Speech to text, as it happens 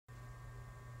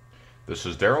This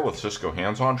is Daryl with Cisco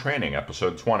Hands-On Training,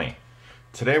 episode 20.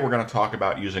 Today we're going to talk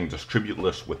about using distribute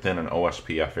lists within an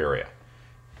OSPF area.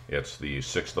 It's the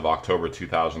 6th of October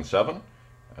 2007,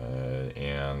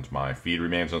 and my feed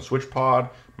remains on SwitchPod.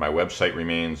 My website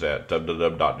remains at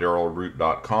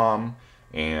www.darylroot.com,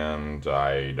 and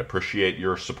I'd appreciate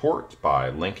your support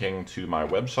by linking to my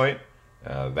website.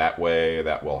 That way,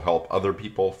 that will help other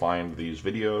people find these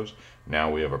videos.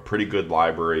 Now we have a pretty good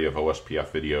library of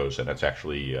OSPF videos, and it's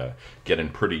actually getting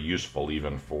pretty useful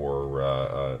even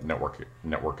for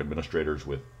network administrators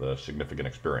with significant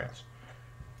experience.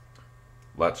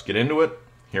 Let's get into it.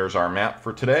 Here's our map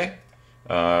for today.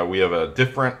 We have a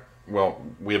different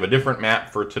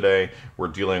map for today.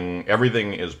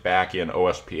 Everything is back in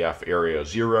OSPF area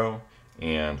 0.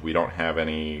 And we don't have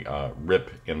any RIP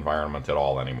environment at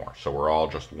all anymore. So we're all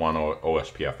just one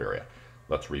OSPF area.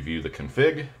 Let's review the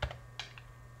config.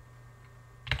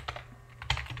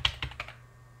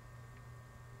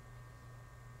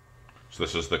 So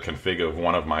this is the config of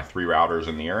one of my 3 routers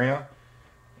in the area.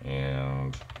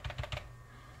 And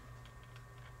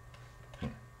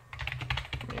let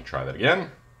me try that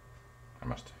again.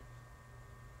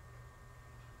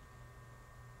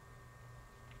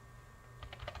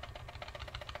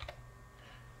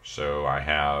 So I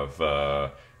have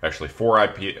actually 4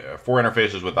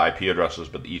 interfaces with IP addresses,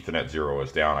 but the Ethernet 0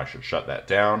 is down. I should shut that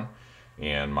down.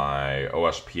 And my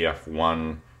OSPF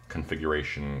 1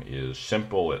 configuration is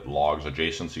simple. It logs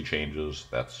adjacency changes.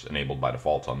 That's enabled by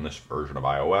default on this version of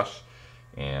iOS.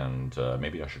 And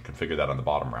maybe I should configure that on the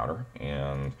bottom router.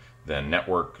 And then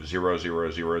network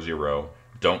 0000,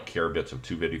 don't care bits of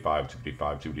 255,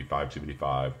 255, 255,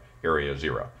 255, area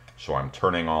 0. So I'm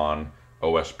turning on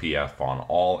OSPF on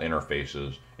all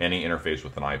interfaces. Any interface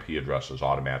with an IP address is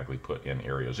automatically put in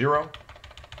area 0.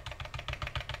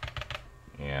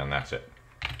 And that's it.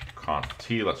 Conf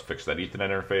T, let's fix that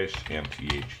Ethernet interface.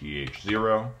 MTHEH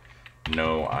 0.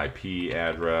 No IP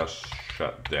address,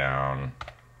 shut down.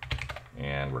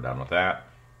 And we're done with that.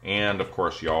 And of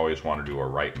course, you always want to do a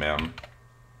write mem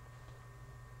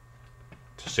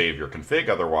to save your config.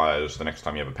 Otherwise, the next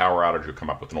time you have a power outage, you'll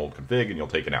come up with an old config and you'll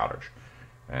take an outage.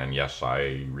 And yes,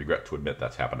 I regret to admit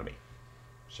that's happened to me.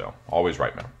 So, always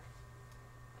write mem.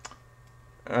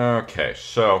 Okay,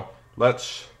 so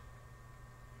let's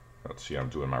see, I'm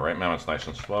doing my write mem, it's nice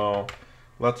and slow.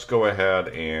 Let's go ahead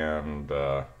and,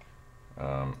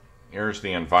 here's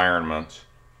the environment.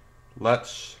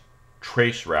 Let's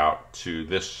trace route to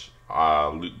this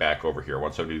loop back over here,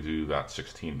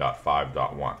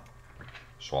 172.16.5.1.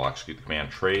 So I'll execute the command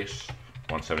trace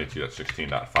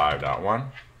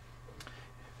 172.16.5.1.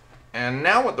 And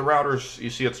now with the routers, you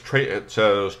see it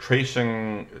says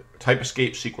tracing type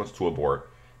escape sequence to abort,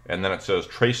 and then it says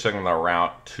tracing the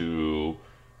route to,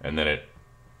 and then it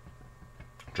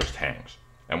just hangs.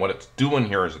 And what it's doing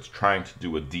here is it's trying to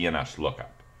do a DNS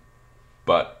lookup.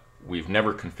 But we've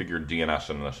never configured DNS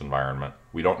in this environment.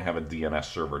 We don't have a DNS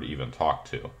server to even talk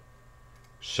to.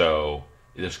 So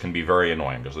this can be very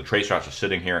annoying because the trace route is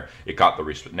sitting here.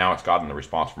 Now it's gotten the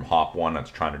response from hop 1. It's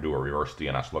trying to do a reverse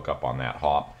DNS lookup on that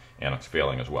hop, and it's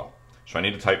failing as well. So I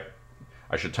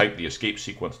should type the escape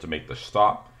sequence to make this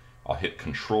stop. I'll hit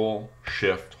Control,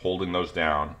 Shift, holding those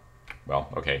down. Well,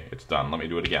 okay, it's done. Let me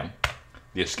do it again.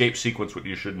 The escape sequence, what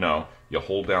you should know, you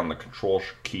hold down the Control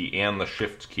key and the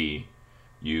Shift key.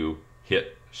 You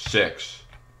hit 6,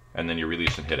 and then you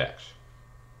release and hit X.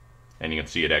 And you can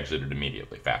see it exited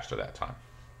immediately, faster that time.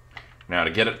 Now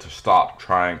to get it to stop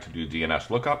trying to do DNS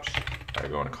lookups, I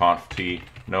go into conf T,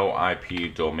 no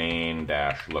IP domain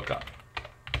dash lookup.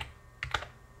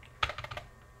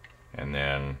 And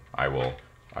then I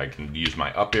can use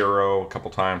my up arrow a couple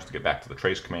times to get back to the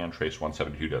trace command, trace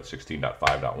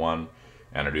 172.16.5.1,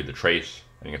 and I do the trace,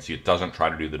 and you can see it doesn't try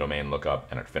to do the domain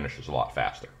lookup, and it finishes a lot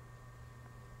faster.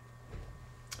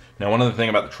 Now, one other thing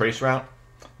about the trace route,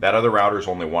 that other router is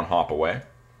only 1 hop away,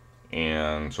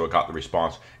 and so it got the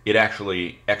response. It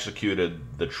actually executed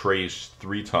the trace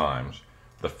 3 times.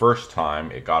 The first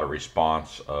time, it got a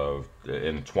response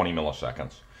in 20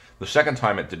 milliseconds. The second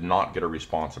time, it did not get a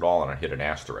response at all, and it hit an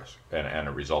asterisk, and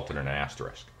it resulted in an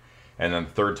asterisk. And then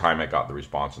the third time, it got the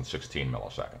response in 16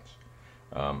 milliseconds.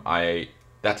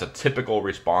 That's a typical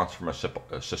response from a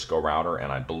Cisco router,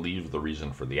 and I believe the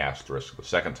reason for the asterisk the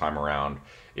second time around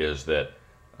is that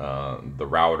the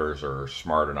routers are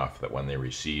smart enough that when they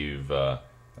receive, they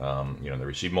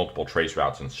receive multiple trace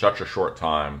routes in such a short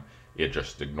time, it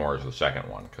just ignores the second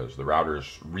one, because the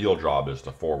router's real job is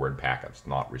to forward packets,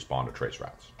 not respond to trace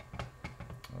routes.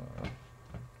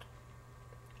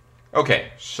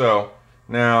 Okay, so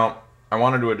now I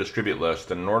want to do a distribute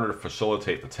list, and in order to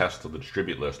facilitate the test of the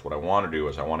distribute list, what I want to do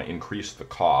is I want to increase the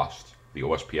cost, the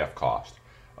OSPF cost,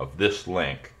 of this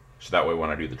link, so that way when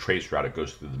I do the trace route, it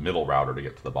goes through the middle router to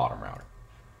get to the bottom router.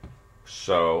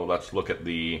 So let's look at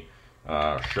the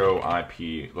show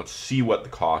IP. Let's see what the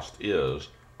cost is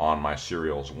on my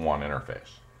serials 1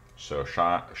 interface. So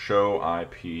show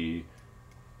IP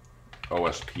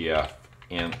OSPF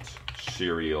int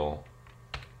serial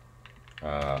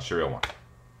 1.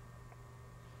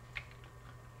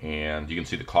 And you can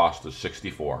see the cost is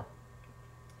 64.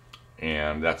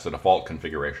 And that's the default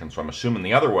configuration. So I'm assuming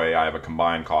the other way I have a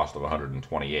combined cost of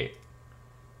 128.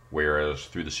 Whereas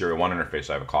through the serial 1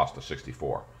 interface I have a cost of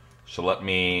 64. So let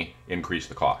me increase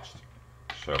the cost.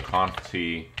 So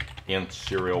conft int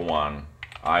serial 1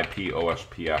 IP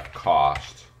OSPF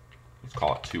cost, let's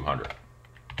call it 200.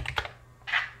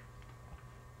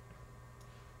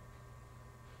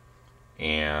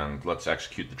 And let's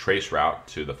execute the trace route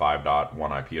to the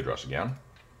 5.1 IP address again.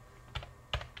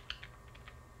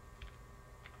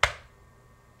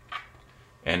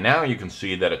 And now you can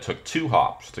see that it took 2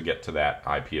 hops to get to that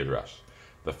IP address.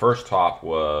 The first hop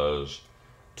was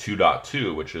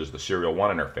 2.2, which is the serial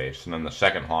 1 interface, and then the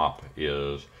second hop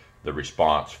is the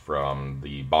response from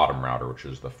the bottom router, which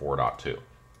is the 4.2,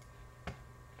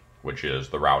 which is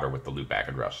the router with the loopback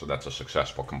address. So that's a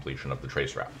successful completion of the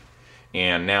trace route.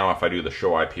 And now if I do the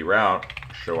show IP route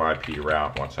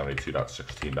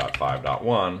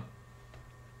 172.16.5.1,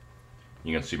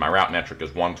 you can see my route metric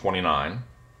is 129,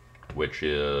 which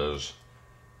is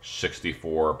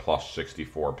 64 plus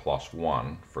 64 plus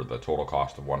 1 for the total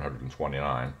cost of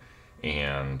 129,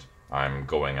 and I'm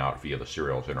going out via the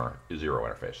serial 0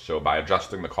 interface. So by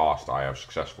adjusting the cost, I have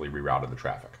successfully rerouted the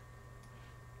traffic.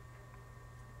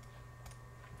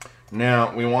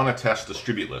 Now we want to test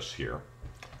distribute lists here.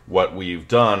 What we've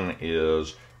done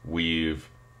is we've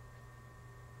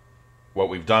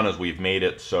made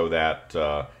it so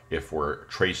that if we're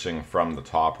tracing from the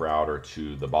top router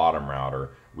to the bottom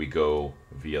router, we go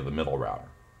via the middle router.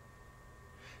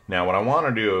 Now what I want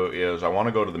to do is I want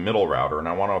to go to the middle router and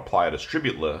I want to apply a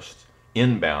distribute list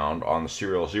inbound on the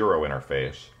serial 0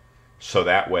 interface, so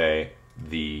that way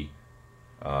the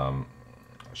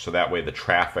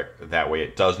traffic,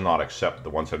 it does not accept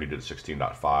the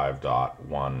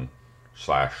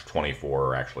 172.16.5.1/24,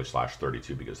 or actually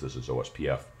 /32, because this is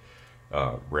OSPF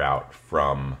route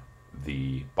from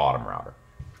the bottom router.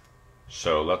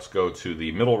 So let's go to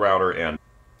the middle router, and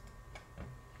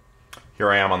here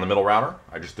I am on the middle router.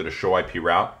 I just did a show IP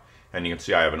route, and you can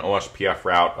see I have an OSPF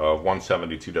route of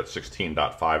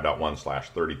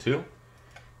 172.16.5.1/32.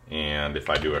 And if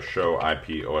I do a show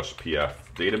IP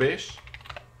OSPF database,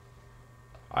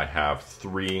 I have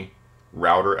 3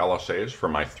 router LSAs for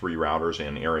my 3 routers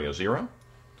in area 0.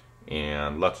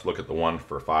 And let's look at the one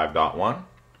for 5.1.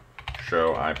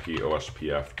 Show IP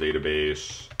OSPF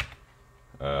database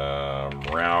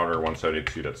router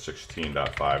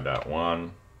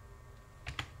 172.16.5.1.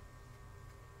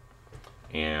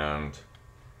 And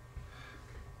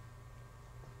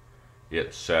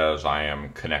it says I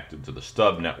am connected to the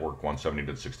stub network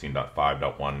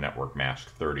 172.16.5.1 network mask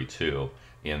 32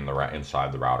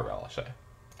 inside the router LSA,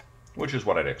 which is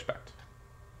what I'd expect.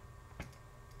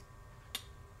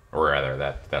 Or rather,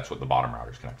 that's what the bottom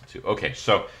router is connected to. Okay,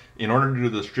 so in order to do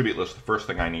the distribute list, the first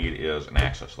thing I need is an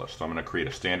access list. So I'm going to create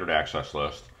a standard access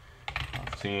list.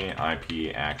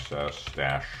 IP access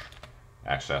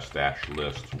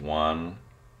list 1,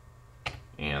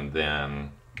 and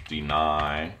then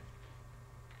deny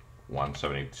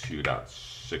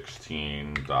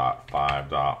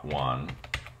 172.16.5.1.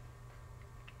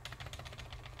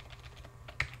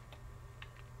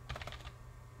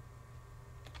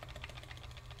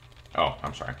 Oh,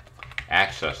 I'm sorry.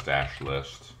 Access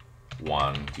list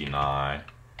 1 deny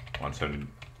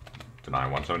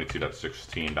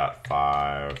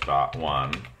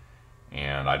 172.16.5.1,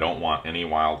 and I don't want any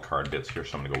wildcard bits here,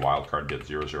 so I'm going to go wildcard bit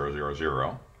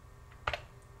 0000.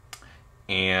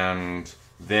 And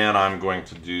then I'm going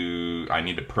to do, I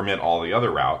need to permit all the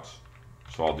other routes,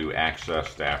 so I'll do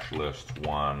access list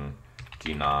 1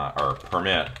 deny, or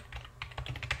permit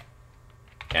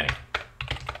any.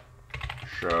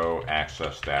 Show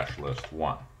access list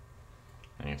 1.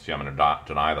 And you can see I'm going to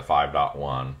deny the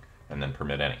 5.1 and then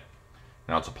permit any.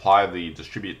 Now let's apply the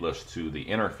distribute list to the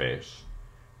interface.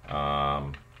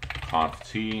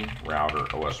 Conft router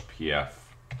OSPF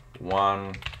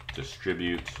 1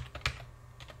 distribute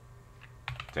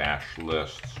dash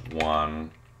lists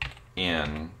 1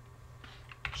 in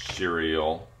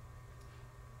serial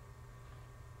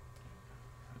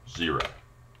 0.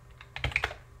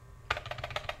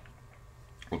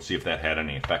 Let's see if that had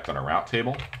any effect on our route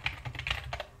table.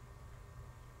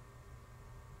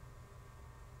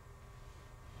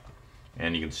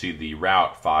 And you can see the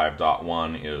route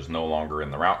 5.1 is no longer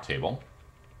in the route table.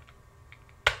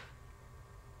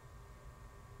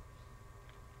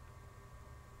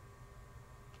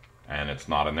 And it's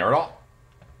not in there at all.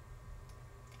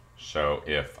 So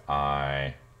if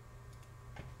I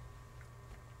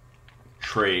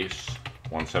trace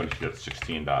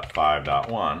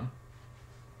 172.16.5.1,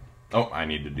 oh, I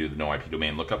need to do the no IP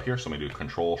domain lookup here, so I'm going to do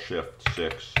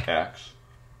Control-Shift-6X,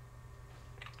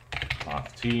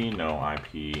 conf t, no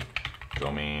IP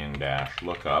domain dash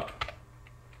lookup,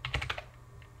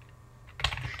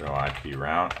 show IP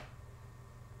route,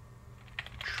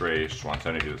 trace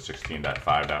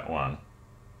 172.16.5.1,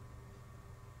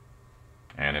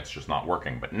 and it's just not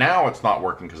working. But now it's not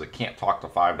working because it can't talk to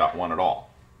 5.1 at all.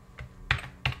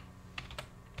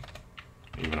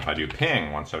 Even if I do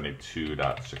ping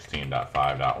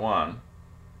 172.16.5.1,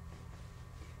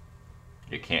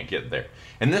 it can't get there.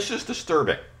 And this is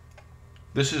disturbing.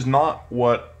 This is not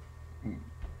what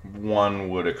one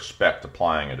would expect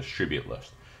applying a distribute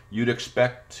list. You'd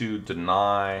expect to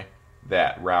deny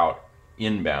that route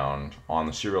inbound on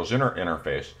the serials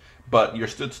interface, but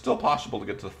it's still possible to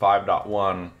get to the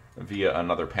 5.1 via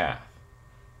another path.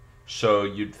 So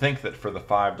you'd think that for the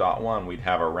 5.1 we'd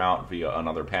have a route via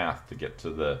another path to get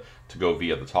to go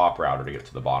via the top router to get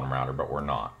to the bottom router, but we're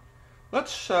not.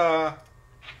 Let's do a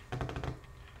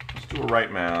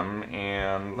right mem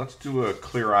and let's do a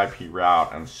clear IP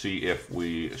route and see if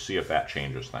that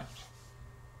changes things.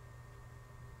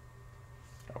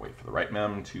 Gotta wait for the right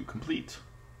mem to complete.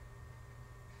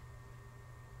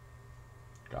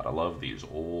 Gotta love these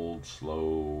old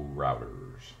slow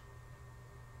routers.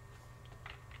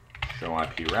 Show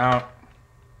IP route.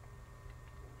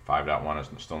 5.1 is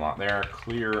still not there.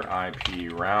 Clear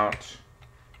IP route.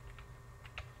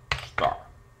 Star.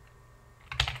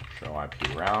 Show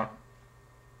IP route.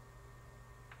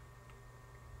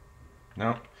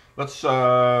 No. Let's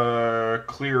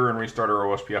clear and restart our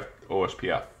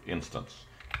OSPF instance.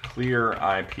 Clear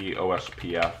IP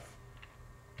OSPF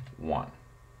 1.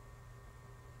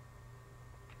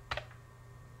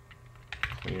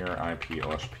 Clear IP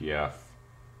OSPF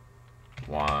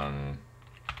 1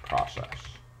 process.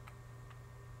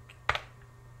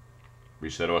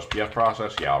 Reset OSPF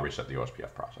process? Yeah, I'll reset the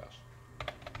OSPF process.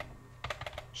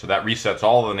 So that resets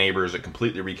all the neighbors. It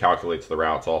completely recalculates the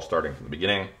routes, all starting from the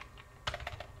beginning.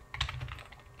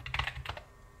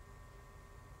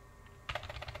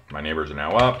 My neighbors are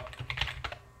now up.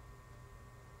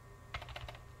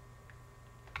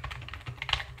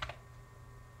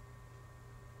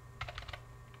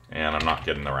 And I'm not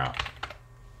getting the route.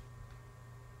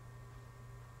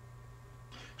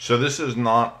 So this is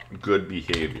not good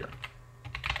behavior.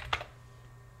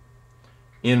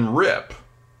 In RIP,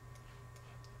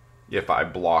 if I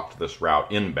blocked this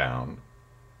route inbound,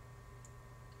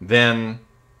 then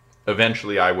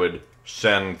eventually I would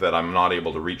send that I'm not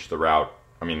able to reach the route.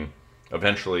 I mean,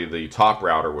 eventually the top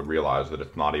router would realize that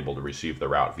it's not able to receive the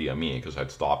route via me because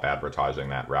I'd stop advertising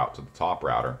that route to the top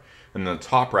router. And then the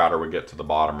top router would get to the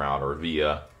bottom router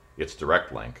via its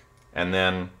direct link. And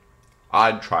then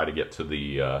I'd try to get to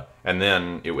the, and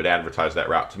then it would advertise that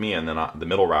route to me, and then the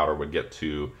middle router would get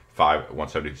to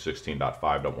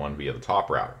 172.16.5.1 via the top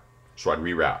router. So I'd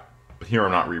reroute. But here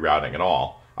I'm not rerouting at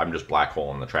all. I'm just black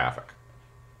holing the traffic.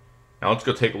 Now let's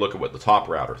go take a look at what the top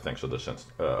router thinks of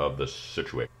this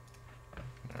situation.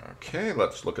 Okay,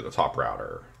 let's look at the top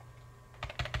router.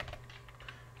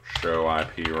 Show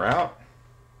IP route.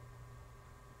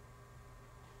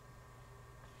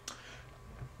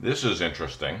 This is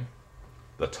interesting.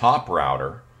 The top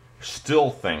router still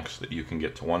thinks that you can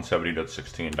get to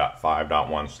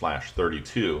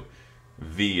 170.16.5.1/32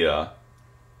 via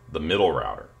the middle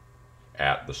router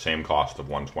at the same cost of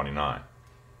 129.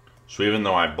 So even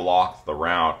though I blocked the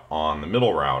route on the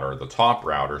middle router, the top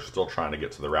router is still trying to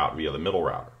get to the route via the middle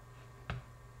router.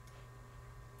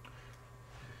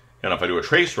 And if I do a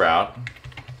trace route,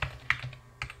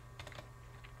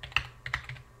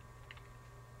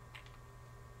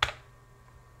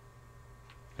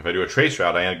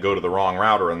 I go to the wrong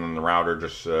router, and then the router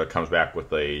just comes back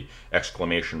with a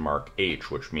 !H,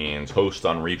 which means host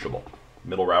unreachable.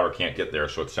 Middle router can't get there,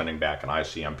 so it's sending back an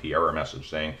ICMP error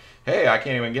message saying, hey, I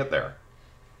can't even get there.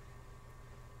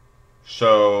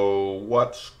 So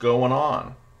what's going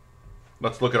on?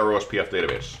 Let's look at our OSPF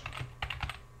database.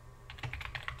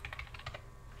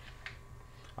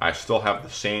 I still have the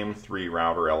same 3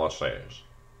 router LSAs.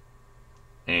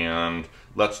 And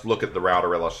let's look at the router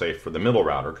LSA for the middle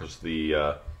router, because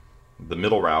the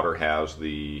middle router has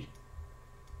the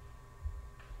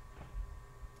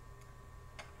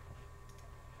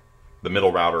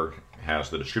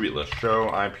distribute list. Show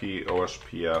IP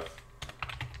OSPF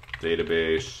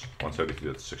database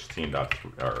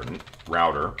 172.16. Or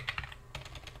router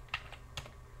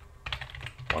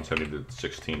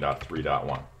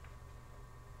 172.16.3.1.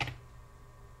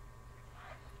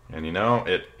 And you know,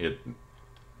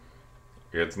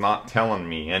 it's not telling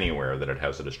me anywhere that it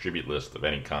has a distribute list of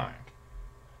any kind.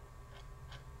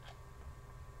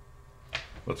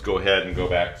 Let's go ahead and go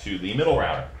back to the middle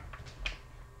router.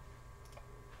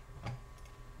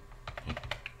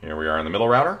 Here we are in the middle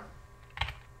router.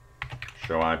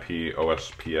 Show IP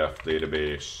OSPF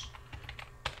database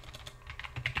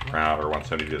router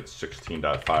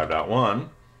 172.16.5.1.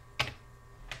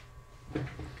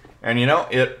 And you know,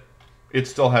 it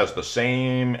still has the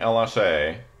same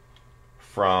LSA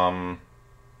from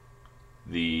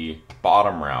the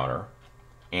bottom router,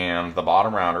 and the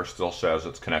bottom router still says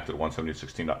it's connected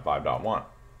 172.16.5.1.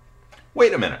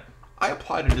 Wait a minute. I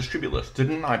applied a distribute list.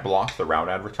 Didn't I block the route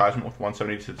advertisement with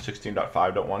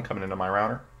 172.16.5.1 coming into my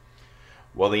router?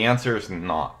 Well, the answer is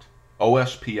not.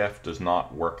 OSPF does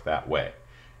not work that way.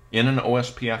 In an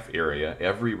OSPF area,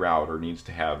 every router needs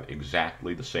to have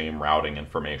exactly the same routing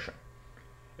information.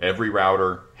 Every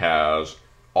router has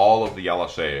all of the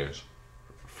LSAs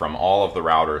from all of the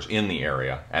routers in the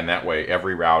area, and that way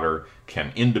every router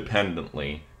can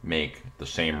independently make the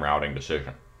same routing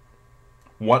decision.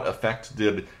 What effect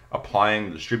did applying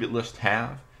the distribute list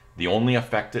have? The only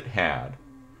effect it had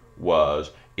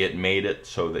was it made it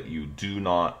so that you do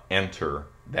not enter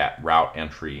that route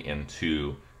entry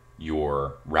into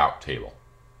your route table.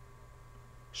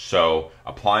 So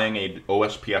applying a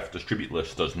OSPF distribute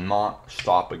list does not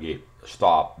stop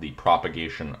the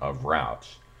propagation of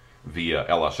routes via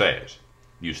LSAs.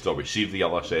 You still receive the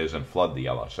LSAs and flood the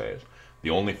LSAs.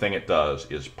 The only thing it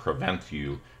does is prevent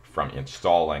you from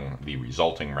installing the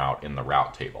resulting route in the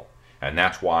route table. And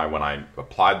that's why when I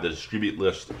applied the distribute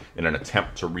list in an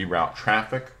attempt to reroute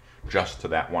traffic just to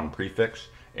that one prefix,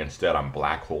 instead I'm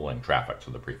black holing traffic to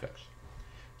the prefix.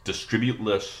 Distribute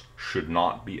lists should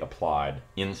not be applied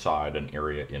inside an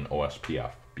area in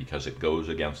OSPF because it goes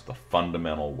against the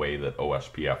fundamental way that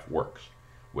OSPF works,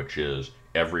 which is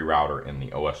every router in the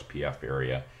OSPF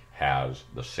area has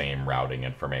the same routing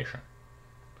information.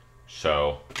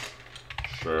 So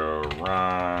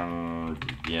run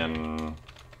begin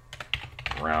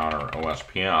router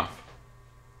OSPF.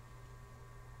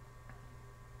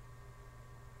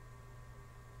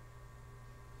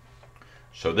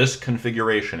 So this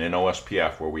configuration in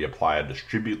OSPF where we apply a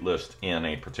distribute list in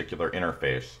a particular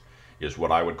interface is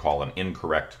what I would call an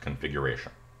incorrect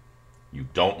configuration. You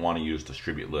don't want to use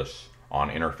distribute lists on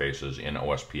interfaces in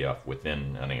OSPF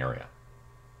within an area.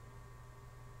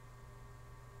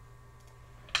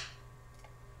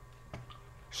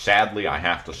 Sadly, I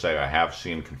have to say I have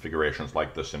seen configurations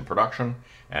like this in production,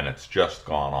 and it's just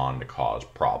gone on to cause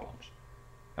problems.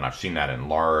 And I've seen that in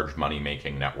large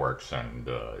money-making networks, and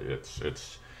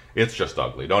it's just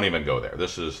ugly. Don't even go there.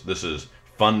 This is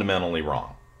fundamentally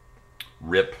wrong.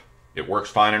 RIP, it works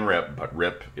fine in RIP, but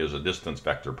RIP is a distance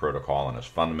vector protocol and is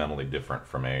fundamentally different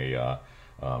from a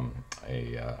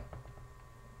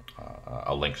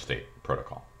link state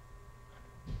protocol.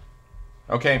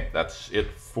 Okay, that's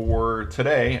it for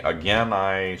today. Again,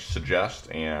 I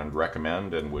suggest and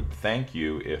recommend and would thank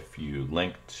you if you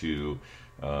link to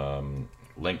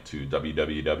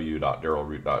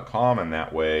www.darylroot.com, and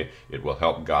that way it will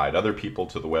help guide other people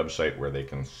to the website where they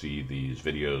can see these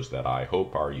videos that I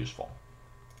hope are useful.